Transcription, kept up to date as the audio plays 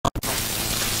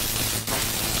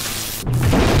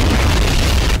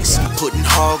Putting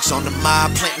hogs on the mob,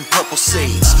 planting purple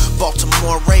seeds.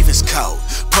 Baltimore Ravens coat,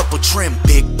 purple trim,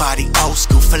 big body, old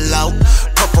school for low.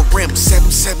 Purple rim,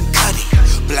 7-7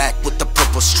 cutty, black with the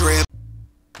purple strip.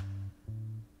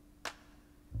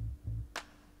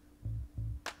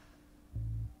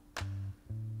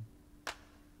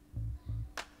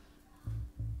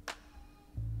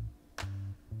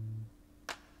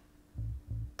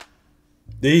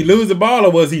 Did he lose the ball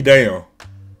or was he down?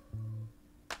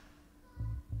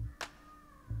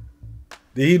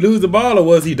 Did he lose the ball or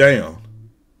was he down?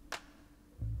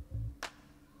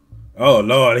 Oh,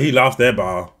 Lord, he lost that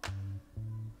ball.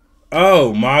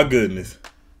 Oh, my goodness.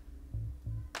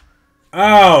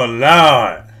 Oh,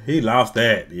 Lord. He lost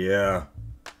that, yeah.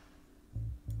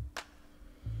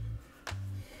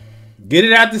 Get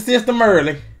it out the system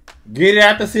early. Get it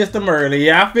out the system early.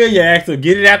 Yeah, I feel you, Axel.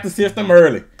 Get it out the system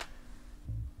early.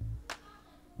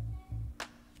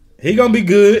 He gonna be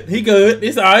good. He good.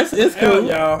 It's ice. It's cool,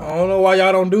 y'all. I don't know why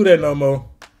y'all don't do that no more.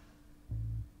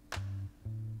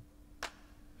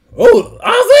 Oh,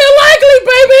 I said likely,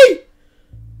 baby.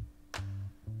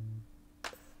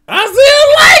 I said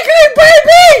likely,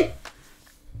 baby.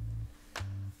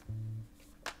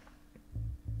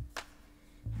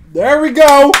 There we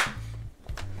go.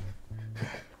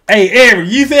 Hey, Avery,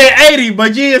 you said 80,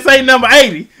 but you didn't say number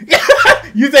 80.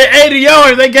 You said 80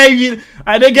 yards. They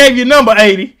gave you number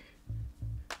 80.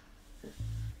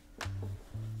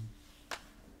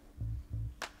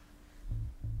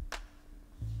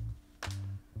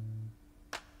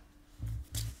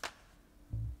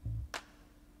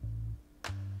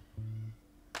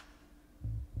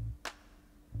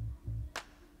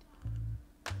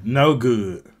 No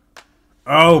good.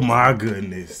 Oh my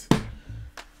goodness.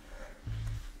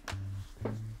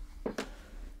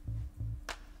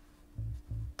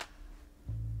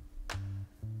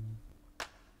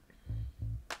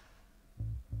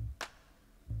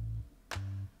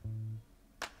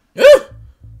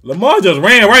 Lamar just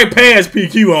ran right past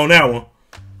PQ on that one.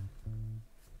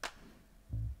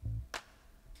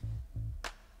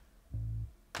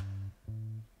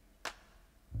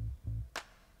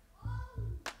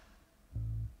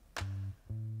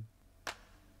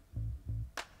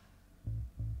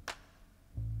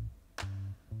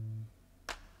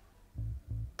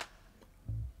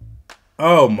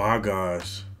 Oh my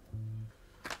gosh.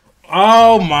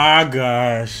 Oh my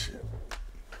gosh.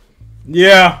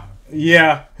 Yeah.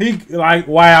 Yeah. He like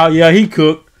wow, yeah, he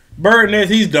cooked. Bird nest,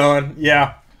 he's done.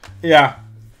 Yeah. Yeah.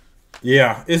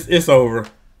 Yeah. It's over.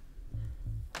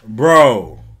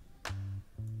 Bro.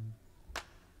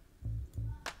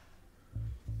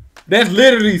 That's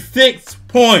literally 6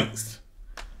 points.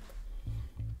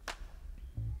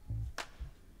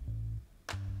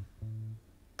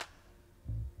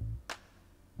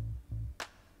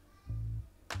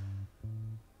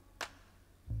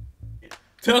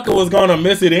 Tucker was gonna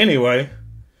miss it anyway.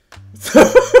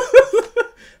 Hold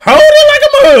it like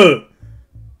a mug.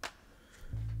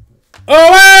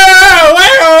 Away,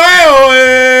 away,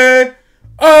 away,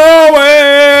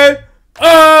 away,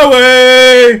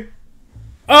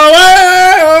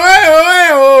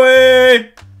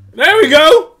 away. There we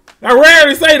go. I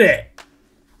rarely say that.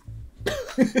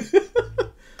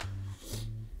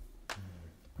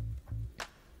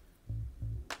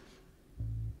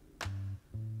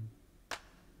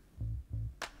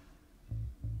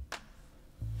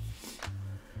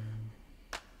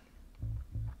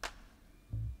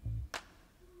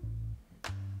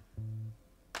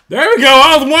 There we go.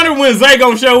 I was wondering when Zay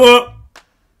gonna show up.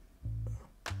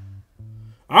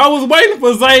 I was waiting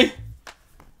for Zay.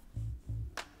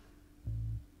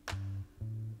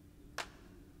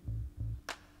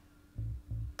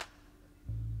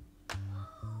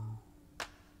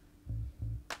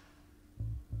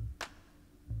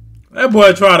 That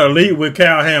boy tried to lead with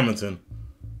Cal Hamilton.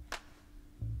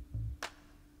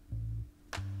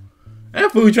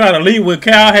 That fool tried to lead with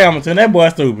Cal Hamilton. That boy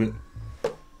stupid.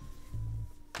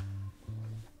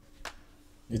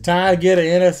 It's time to get an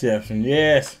interception.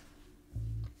 Yes.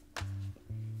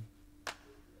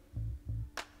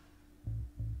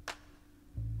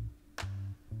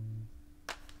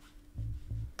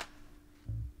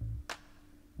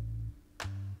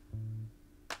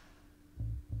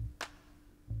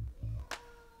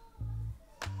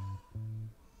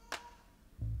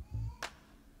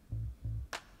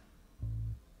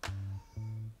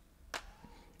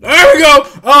 There we go.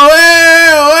 Away.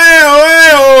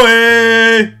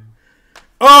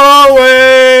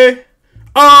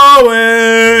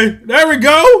 There we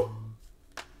go.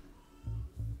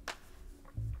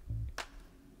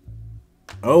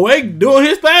 Away doing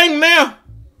his thing now.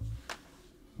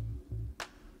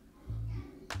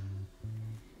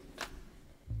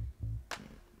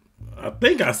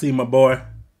 think I see my boy.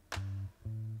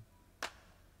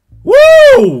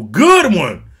 Woo! Good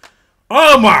one.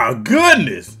 Oh my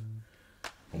goodness.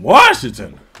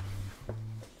 Washington.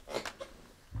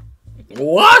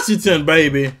 Washington,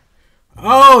 baby.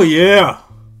 Oh yeah.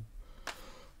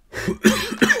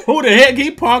 Who the heck he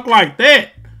punked like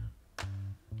that?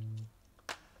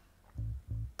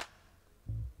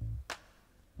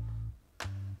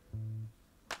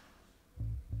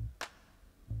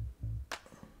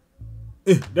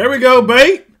 There we go,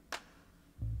 bait.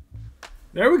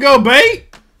 There we go, bait.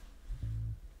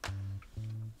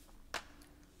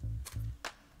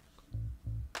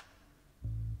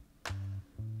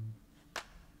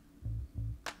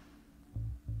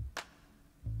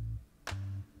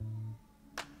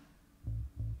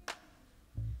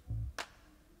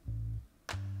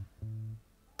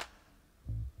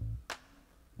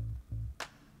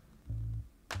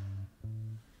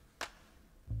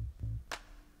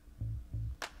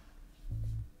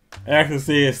 Actually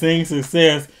says seeing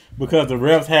success because the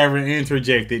refs haven't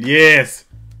interjected. Yes.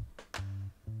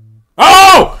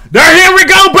 Oh! There, here we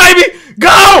go, baby!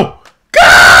 Go!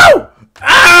 Go!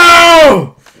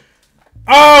 Oh!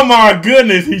 Oh my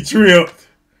goodness, he tripped.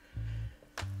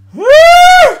 Woo!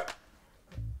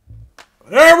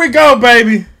 There we go,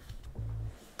 baby.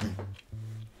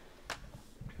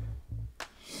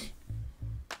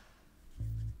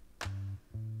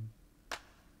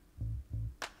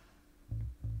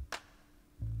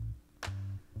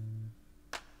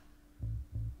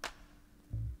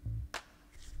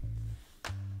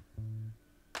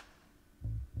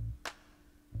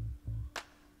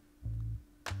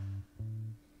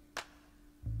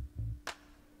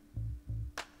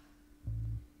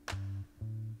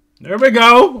 There we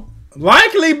go.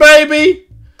 Likely, baby.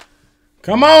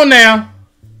 Come on now.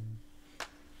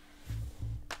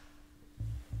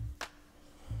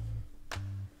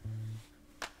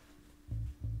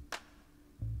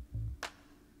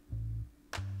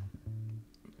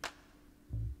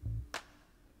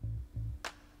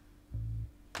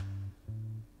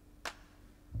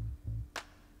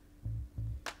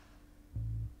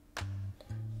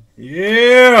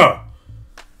 Yeah.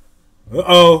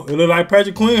 Uh-oh. It looked like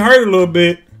Patrick Queen hurt a little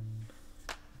bit.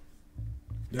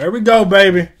 There we go,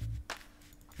 baby.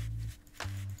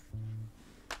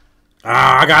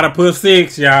 Ah, I gotta put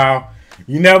 6, y'all.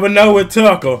 You never know with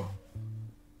Tucker.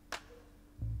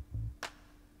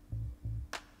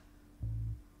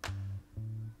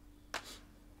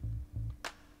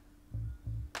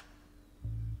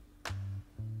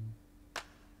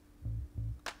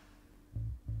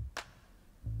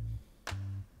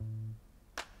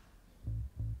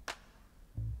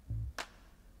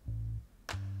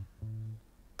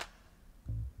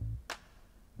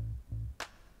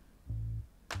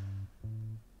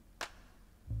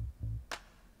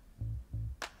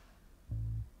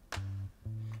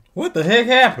 What the heck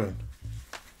happened?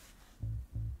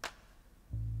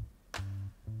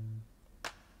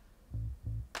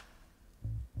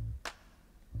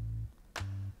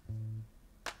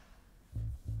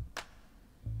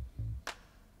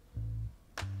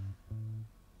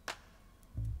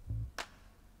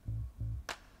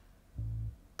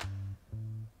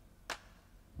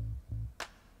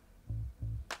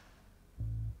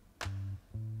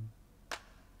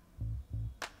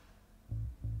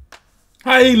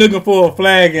 How he looking for a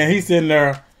flag and he's sitting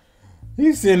there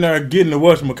getting the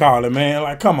whatchamacallit, man.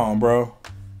 Like, come on, bro.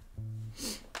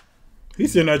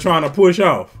 He's sitting there trying to push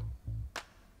off.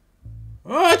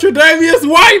 Oh, Tre'Davious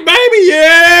White, baby,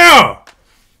 yeah!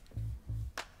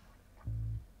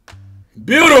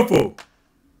 Beautiful.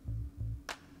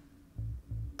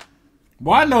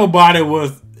 Why nobody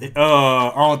was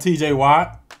on TJ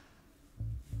Watt?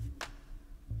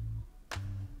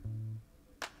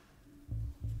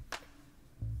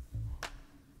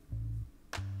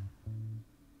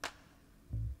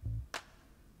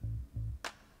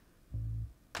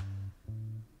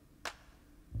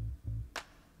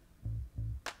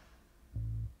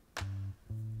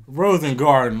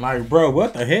 Rosengarten, like, bro,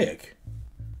 what the heck?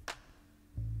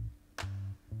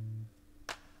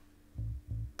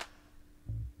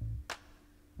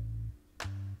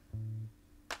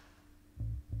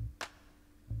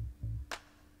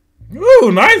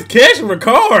 Ooh, nice catch from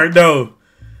Ricard, though.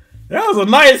 That was a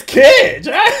nice catch.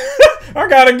 I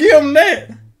gotta give him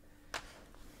that.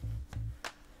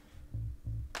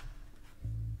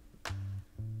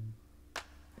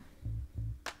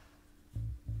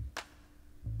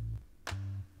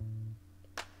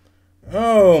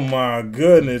 Oh my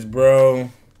goodness, bro.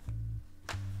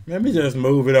 Let me just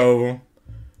move it over.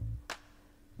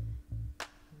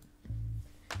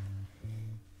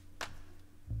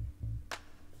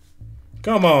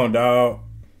 Come on, dog.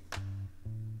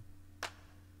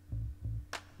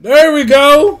 There we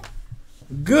go.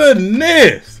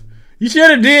 Goodness. You should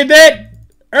have did that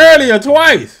earlier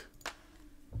twice.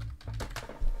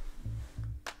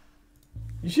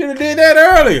 You should have did that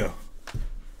earlier.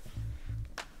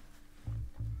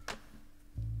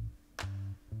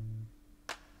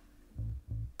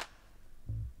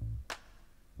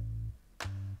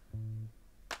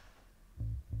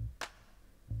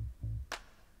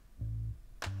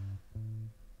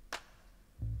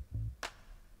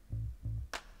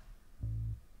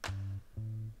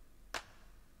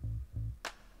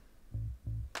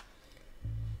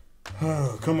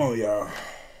 Oh, come on, y'all.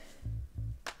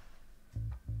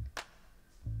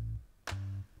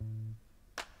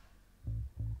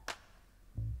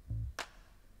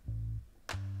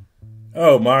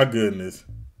 Oh, my goodness.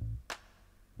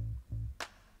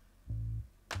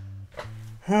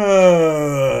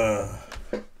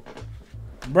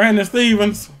 Brandon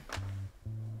Stevens.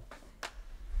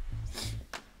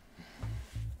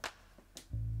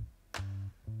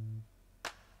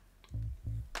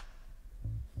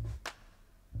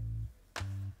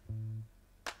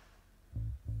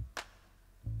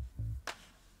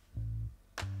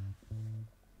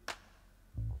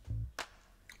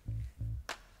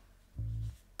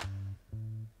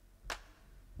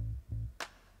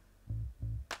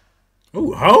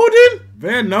 Ooh, Holden?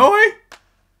 Van Noy?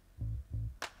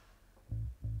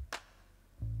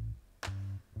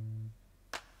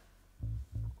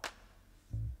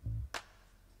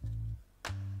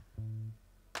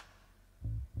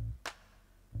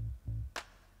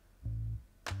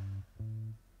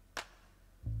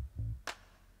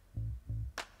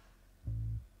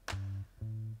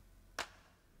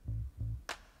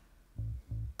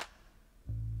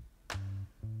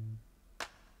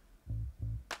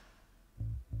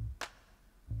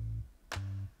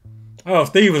 Oh,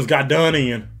 Stevens got done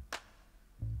in.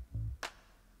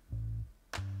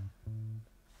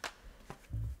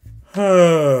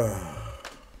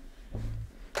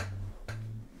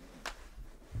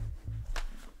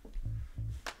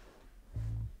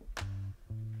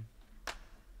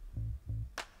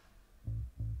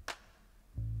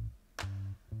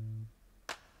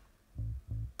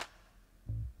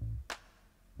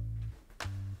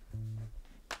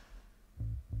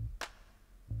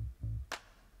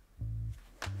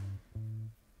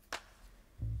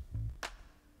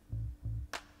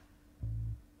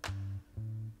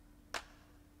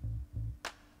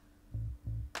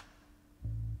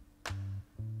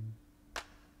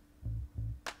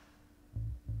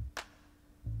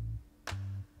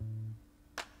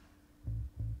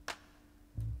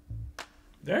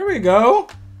 There we go.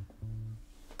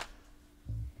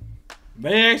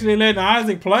 They actually let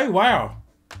Isaac play. Wow.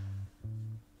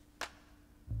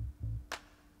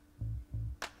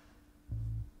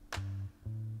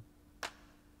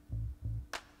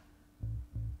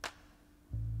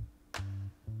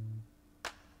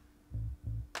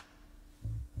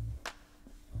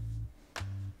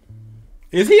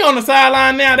 Is he on the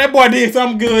sideline now? That boy did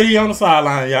something good. He on the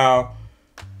sideline, y'all.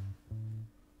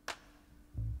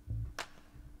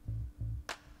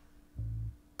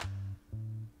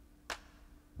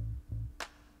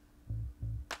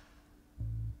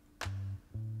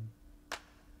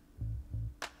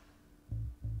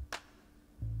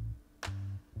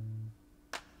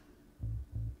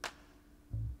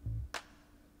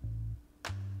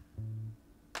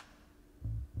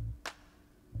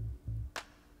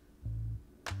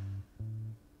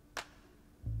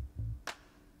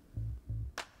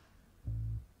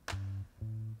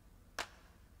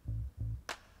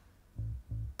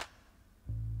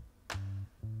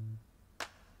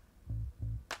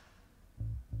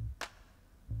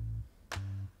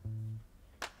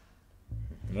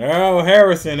 Oh,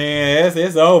 Harrison in.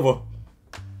 It's over.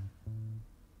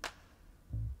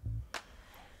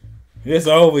 It's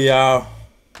over, y'all.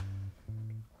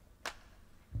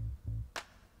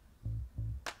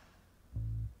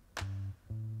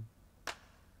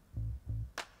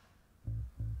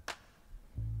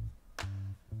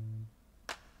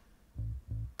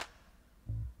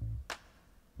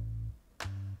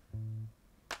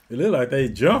 It looked like they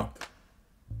jumped.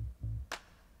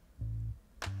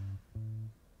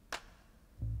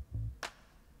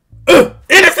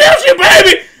 Interception,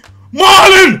 baby!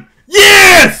 Marlon!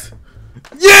 Yes!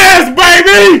 Yes,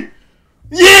 baby!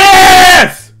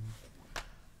 Yes!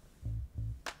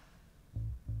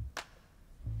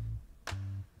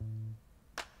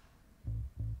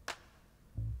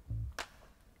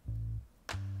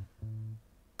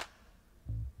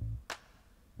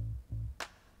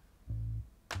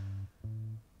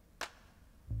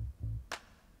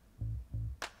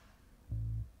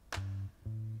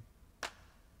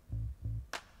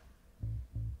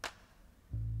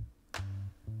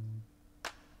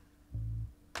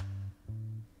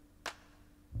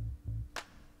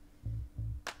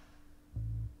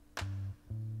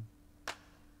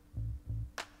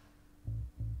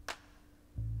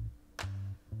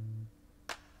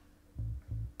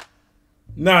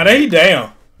 Nah, he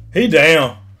down. He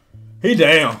down. He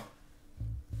down.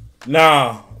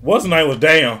 Nah, what's his name was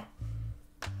down.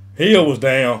 Hill was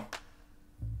down.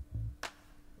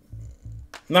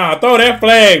 Nah, throw that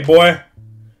flag, boy.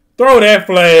 Throw that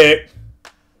flag.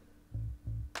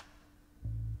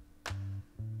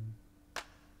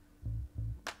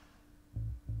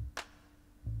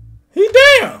 He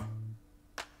down.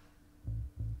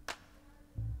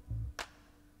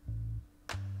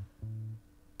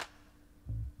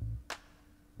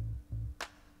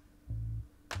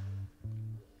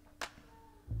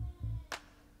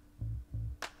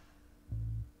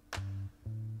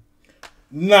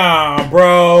 Nah,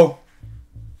 bro.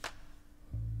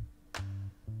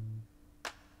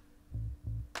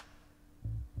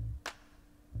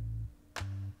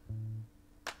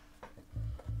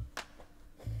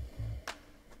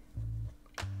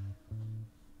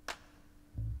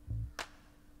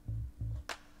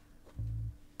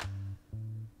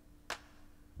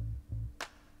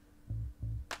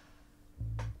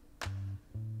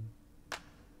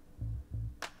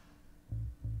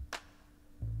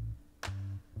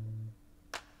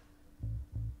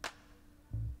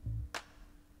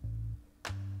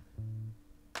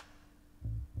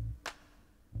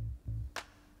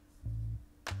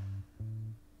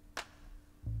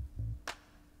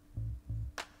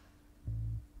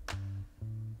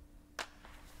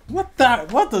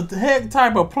 What the heck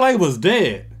type of play was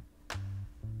that?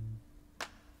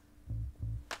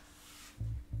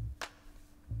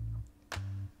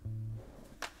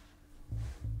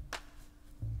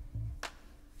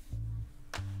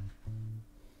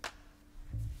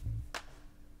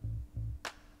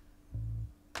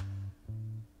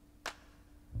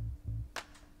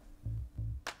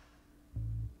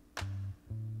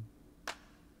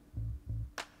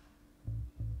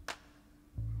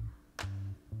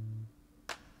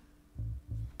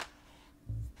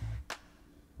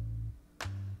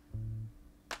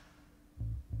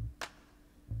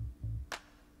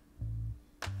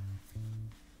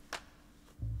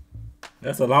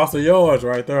 That's a loss of yards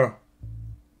right there.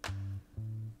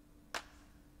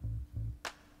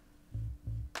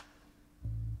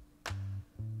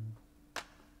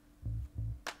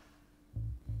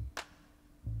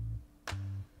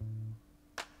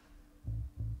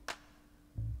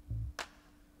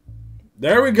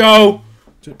 There we go.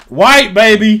 White,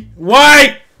 baby.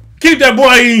 White. Keep that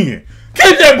boy in.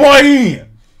 Keep that boy in.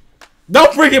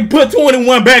 Don't freaking put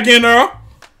 21 back in there.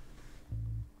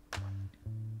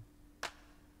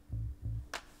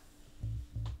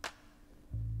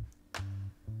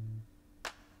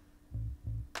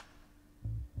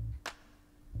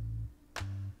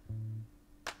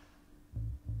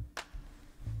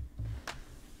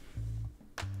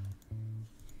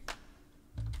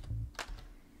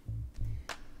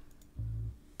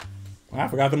 I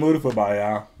forgot to move the football,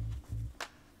 y'all.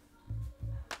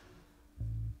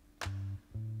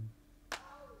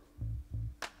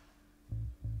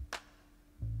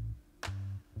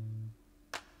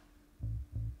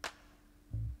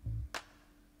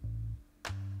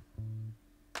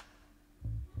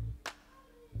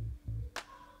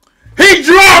 He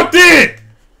dropped it!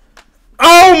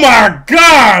 Oh my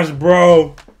gosh,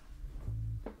 bro.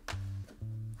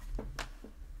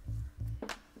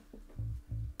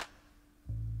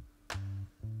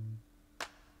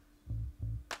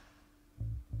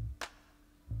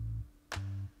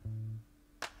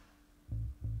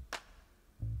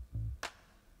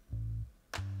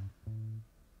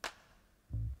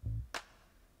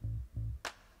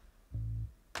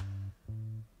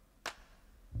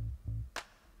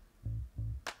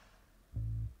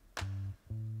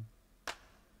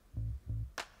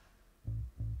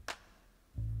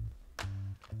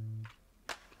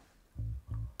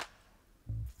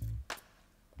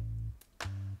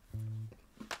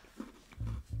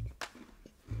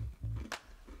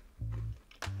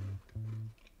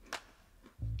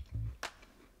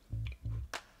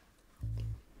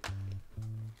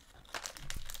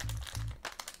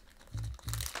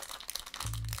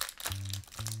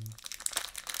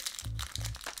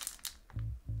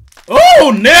 Oh,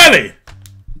 Nelly!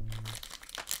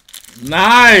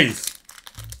 Nice.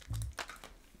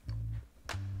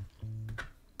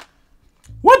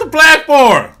 What the flag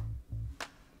for?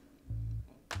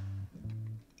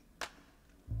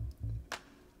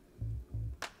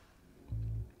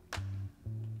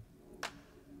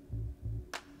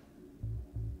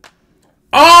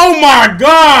 Oh my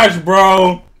gosh,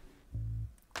 bro.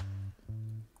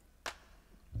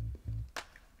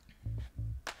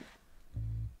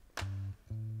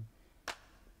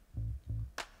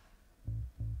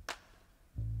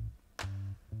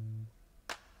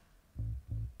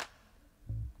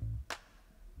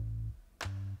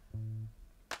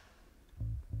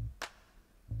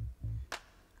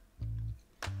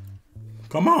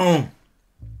 Come on.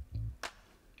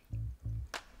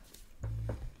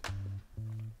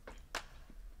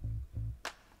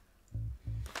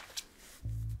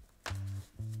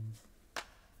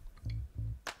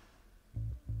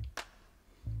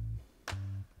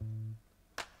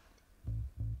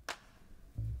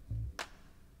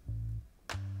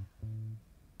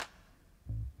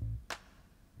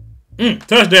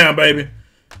 Touchdown, baby.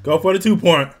 Go for the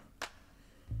 2-point.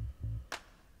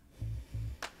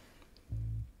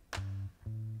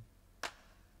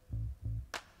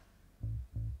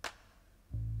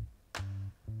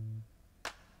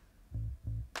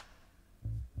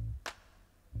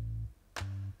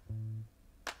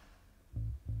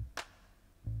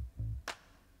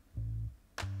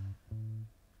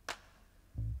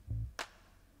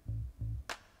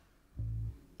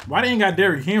 Why they ain't got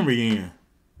Derrick Henry in?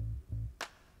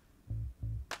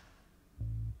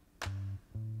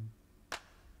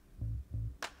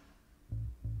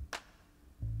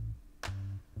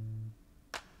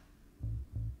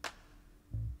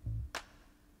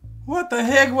 What the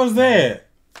heck was that?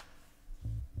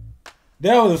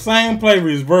 That was the same play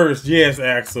reversed. Yes,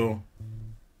 Axel.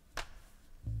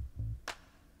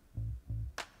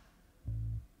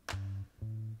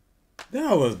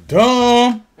 That was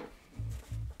dumb.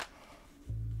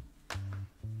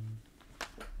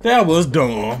 That was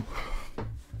dumb.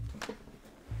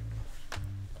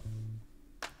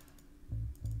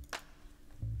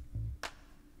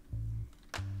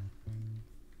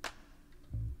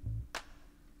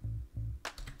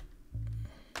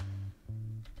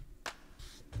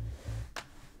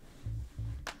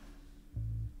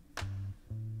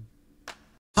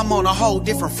 I'm on a whole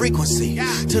different frequency.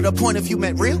 To the point if you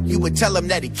meant real, you would tell him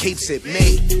that he keeps it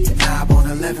me. The knob on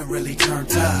 11 really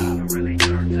turned up.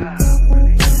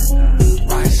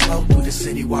 Ride slow through the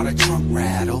city while the trunk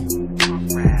rattle.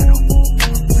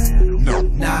 No.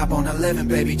 Knob on 11,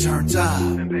 baby, turned up.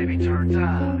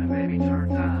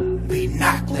 Be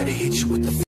knocked, let it hit you with the